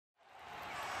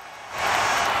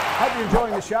Hope you're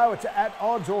enjoying the show. It's at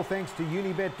odds, all thanks to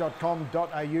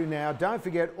unibet.com.au now. Don't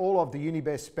forget all of the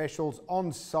Unibet specials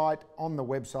on site, on the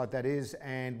website that is,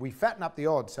 and we fatten up the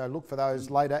odds, so look for those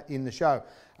later in the show.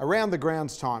 Around the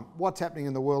grounds time, what's happening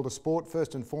in the world of sport,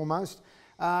 first and foremost?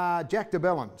 Jack de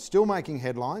Belin, still making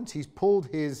headlines. He's pulled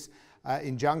his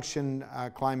injunction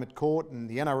claim at court, and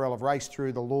the NRL have raced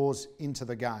through the laws into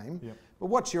the game. Yep. But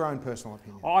what's your own personal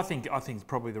opinion? Oh, I think it's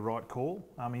probably the right call.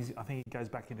 I think he goes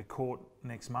back into court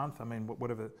next month. I mean,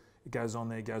 whatever goes on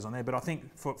there, goes on there. But I think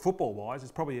for football-wise,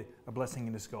 it's probably a blessing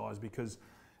in disguise because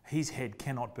his head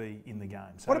cannot be in the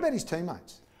game. So, what about his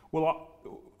teammates? Well,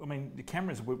 I mean, the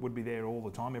cameras would be there all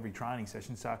the time, every training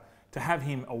session. So to have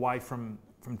him away from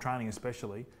training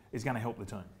especially is going to help the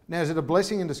team. Now, is it a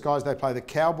blessing in disguise they play the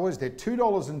Cowboys? They're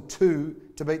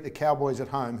 $2.02 to beat the Cowboys at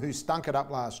home, who stunk it up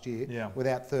last year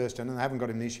without Thurston, and they haven't got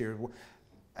him this year.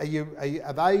 Are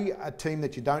they a team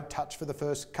that you don't touch for the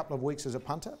first couple of weeks as a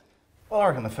punter? Well, I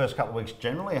reckon the first couple of weeks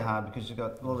generally are hard because you've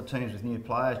got a lot of teams with new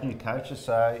players, new coaches,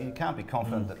 so you can't be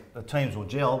confident that the teams will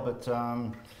gel, but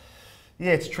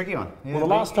yeah, it's a tricky one. Yeah, well,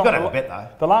 you've got to have a bet though.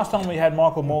 The last time we had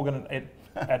Michael Morgan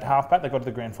at halfback, they got to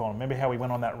the grand final. Remember how we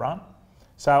went on that run?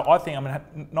 So I think,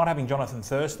 not having Jonathan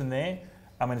Thurston there,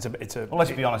 it's a. Well,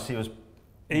 let's be honest, he was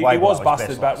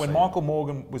busted, but when Michael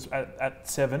Morgan was at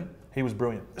 7, he was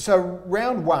brilliant. So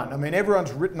round 1,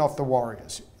 everyone's written off the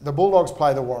Warriors. The Bulldogs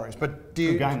play the Warriors, but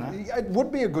good game, it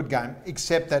would be a good game,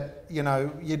 except that you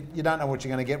don't know what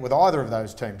you're going to get with either of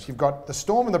those teams. You've got the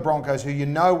Storm and the Broncos, who you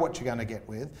know what you're going to get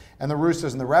with, and the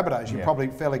Roosters and the Rabbitohs. You're probably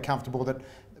fairly comfortable that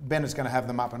Bennett's going to have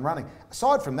them up and running.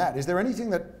 Aside from that, is there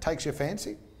anything that takes your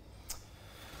fancy?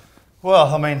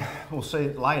 Well, we'll see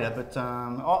it later, but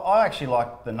I actually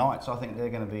like the Knights. I think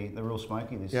they're going to be the real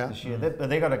smoky this year.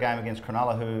 They've got a game against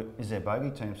Cronulla, who is their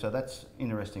bogey team, so that's an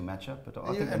interesting matchup. But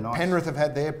I think the Knights. Penrith have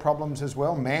had their problems as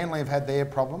well. Manly have had their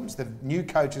problems. The new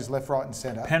coaches left, right and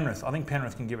centre. I think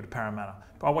Penrith can give it to Parramatta.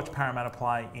 But I watched Parramatta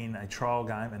play in a trial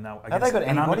game, and they were have they got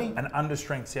anybody? An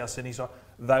understrength South Sydney side.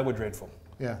 They were dreadful.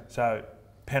 Yeah. So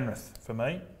Penrith for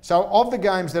me. So of the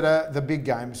games that are the big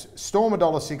games, Storm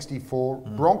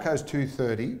 $1.64, Broncos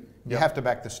 $2.30. You have to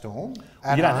back the Storm.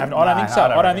 You don't have. I don't think so.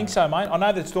 I don't think so, mate. I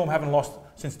know that Storm haven't lost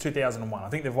since 2001. I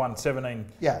think they've won 17.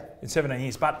 Yeah. In 17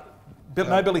 years, but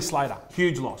no Billy Slater,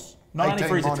 huge loss. Not only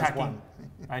for his attacking.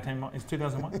 18 is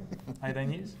 2001.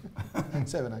 18 years.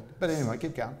 17. But anyway,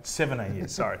 keep going. 17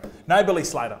 years. Sorry. No Billy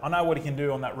Slater. I know what he can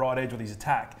do on that right edge with his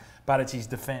attack. But it's his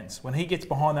defence. When he gets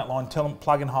behind that line, tell him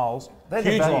plugging holes.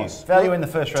 Huge loss. Value in the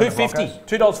first round. $2.50,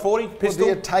 $2.40. Pistol.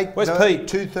 Well, do you take Where's Pete?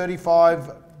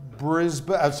 $2.35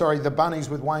 Brisbane? The Bunnies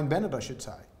with Wayne Bennett, I should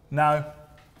say. No.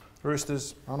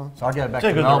 Roosters. Oh, no. So I go back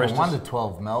to Melbourne,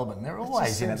 1-12 Melbourne. They're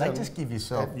always in it. They just give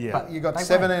yourself. Yeah. But you got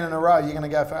 17 in a row. You're going to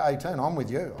go for 18. I'm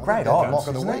with you. Great odds. Lock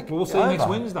of the week. We'll see next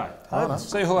Wednesday.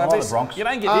 See who'll have this. You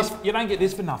don't get this. You don't get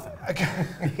this for nothing.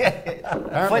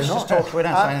 Fletch just talks. We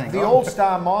don't say anything. The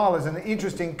All-Star Mile is an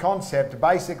interesting concept.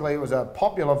 Basically, it was a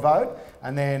popular vote,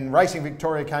 and then Racing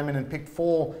Victoria came in and picked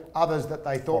 4 others that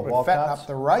they thought would fatten up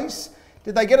the race.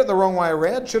 Did they get it the wrong way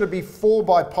around? Should it be 4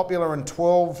 by popular and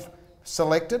 12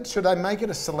 selected? Should they make it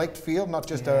a select field, not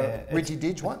just a Richie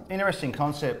Ditch one? Interesting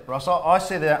concept, Ross. I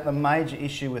see that the major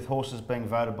issue with horses being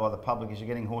voted by the public is you're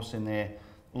getting horses in there,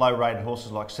 low-rated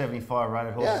horses like 75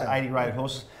 rated horses, 80 rated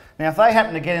horses. Now, if they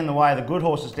happen to get in the way of the good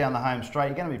horses down the home straight,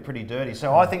 you're going to be pretty dirty.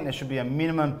 So I think there should be a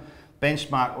minimum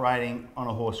benchmark rating on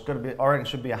a horse. I reckon it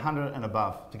should be 100 and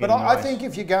above to get in the race. I think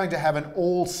if you're going to have an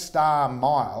all-star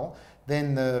mile,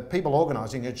 then the people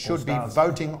organising it should be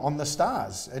voting on the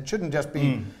stars. It shouldn't just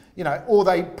be, or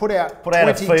they put out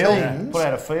 20 teams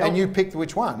and you pick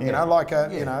which one.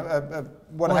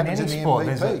 What happens in the sport,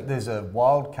 MVP. There's a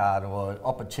wild card or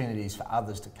opportunities for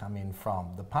others to come in from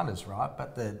the punters, right?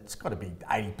 But it's got to be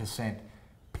 80%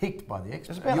 picked by the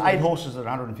experts. There's about 8 horses at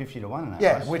 150 to 1 in that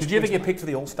race. Did you ever get picked for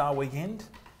the All-Star weekend?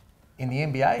 In the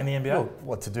NBA? In the NBA? Well,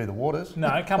 what, to do the waters?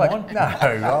 No, come on. No,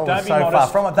 I was so far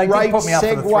from it. They Great did put me up for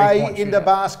the 3-point segue into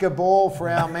basketball for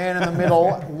our man in the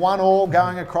middle. 1-1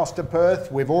 going across to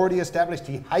Perth. We've already established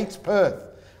he hates Perth.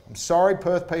 I'm sorry,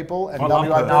 Perth people and WA.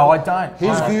 No, I don't.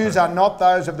 His views are not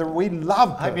those of the. We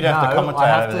love Perth. I hope you don't have to commentate I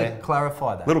have over to there.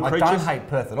 clarify that. Little I creatures. don't hate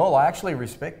Perth at all. I actually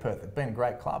respect Perth. It's been a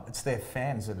great club. It's their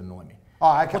fans that annoy me.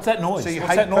 Oh, okay. What's that noise? So you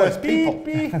What's hate that noise? Perth people. Beep,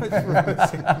 beep.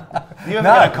 You ever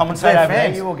go commentate over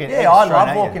there? You will get I thrown love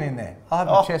at you. walking in there. I have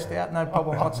my chest out, no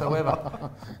problem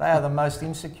whatsoever. They are the most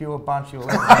insecure bunch you'll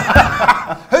ever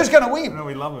meet. Who's going to win? No,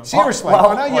 we love him. Seriously,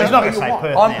 Well, I know he's not going to say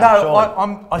Perth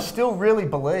now, I still really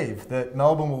believe that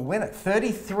Melbourne will win it.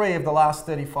 33 of the last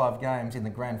 35 games in the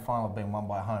grand final have been won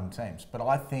by home teams. But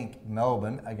I think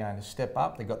Melbourne are going to step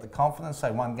up. They've got the confidence.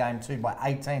 They won game 2 by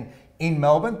 18 in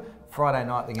Melbourne. Friday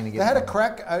night they're going to get... They had a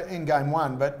crack in game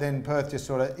 1, but then Perth just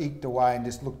sort of eked away and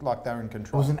just looked like they were in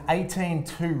control. It was an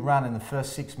 18-2 run in the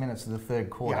first 6 minutes of the third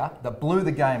quarter that blew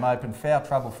the game open. Foul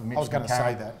trouble for Mitch. I was going to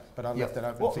say that, but I left it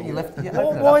open. So you left it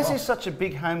Why is there such a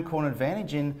big home court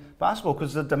advantage in basketball?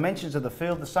 Because the dimensions of the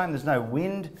field are the same. There's no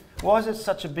wind. Why is it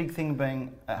such a big thing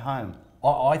being at home?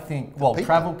 I think,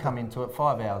 travel come into it,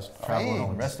 5 hours travel and all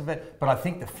the rest of it. But I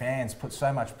think the fans put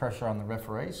so much pressure on the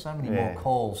referees, so many more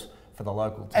calls for the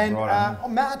local team.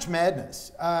 And March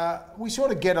Madness, we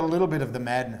sort of get a little bit of the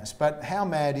madness, but how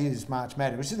mad is March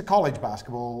Madness, which is the college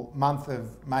basketball month of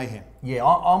mayhem? Yeah,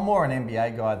 I'm more an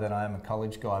NBA guy than I am a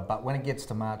college guy, but when it gets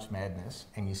to March Madness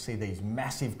and you see these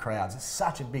massive crowds, it's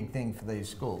such a big thing for these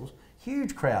schools,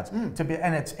 huge crowds, and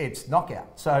it's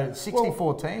knockout. So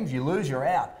 64 teams, you lose, you're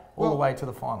out. All the way to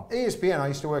the final. ESPN, I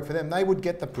used to work for them, they would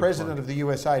get the president of the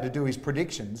USA to do his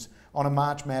predictions on a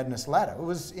March Madness ladder. It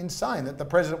was insane that the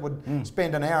president would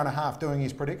spend an hour and a half doing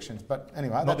his predictions. But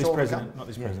anyway, not that's all Not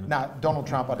this president. No, Donald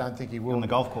Trump, I don't think he will. On the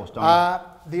golf course, don't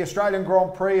The Australian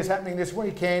Grand Prix is happening this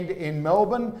weekend in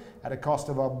Melbourne at a cost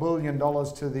of $1 billion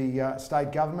to the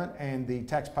state government and the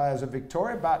taxpayers of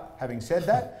Victoria. But having said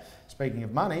that, speaking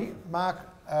of money,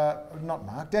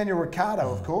 Daniel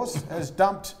Ricciardo, of course, has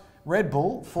dumped Red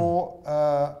Bull for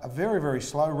a very, very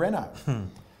slow Renault.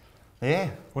 Yeah.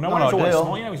 Well, no one's always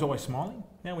smiling. You know, he's always smiling.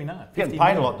 Now we know. You're getting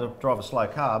paid a lot to drive a slow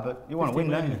car, but you want to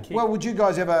win, don't you? Well, would you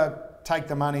guys ever take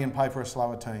the money and pay for a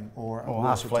slower team or a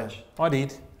worse Fletch? team?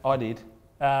 I did.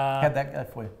 How'd that go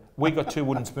for you? We got 2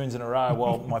 wooden spoons in a row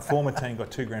while my former team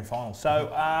got 2 grand finals.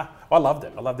 So I loved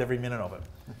it. I loved every minute of it.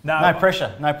 No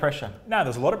pressure. No,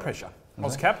 there's a lot of pressure. I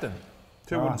was captain.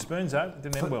 2 wooden spoons, though.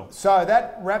 Didn't end well. So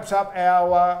that wraps up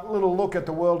our little look at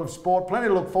the world of sport. Plenty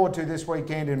to look forward to this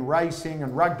weekend in racing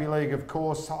and rugby league, of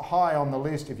course, high on the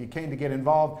list. If you're keen to get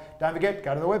involved, don't forget,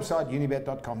 go to the website,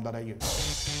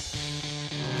 unibet.com.au.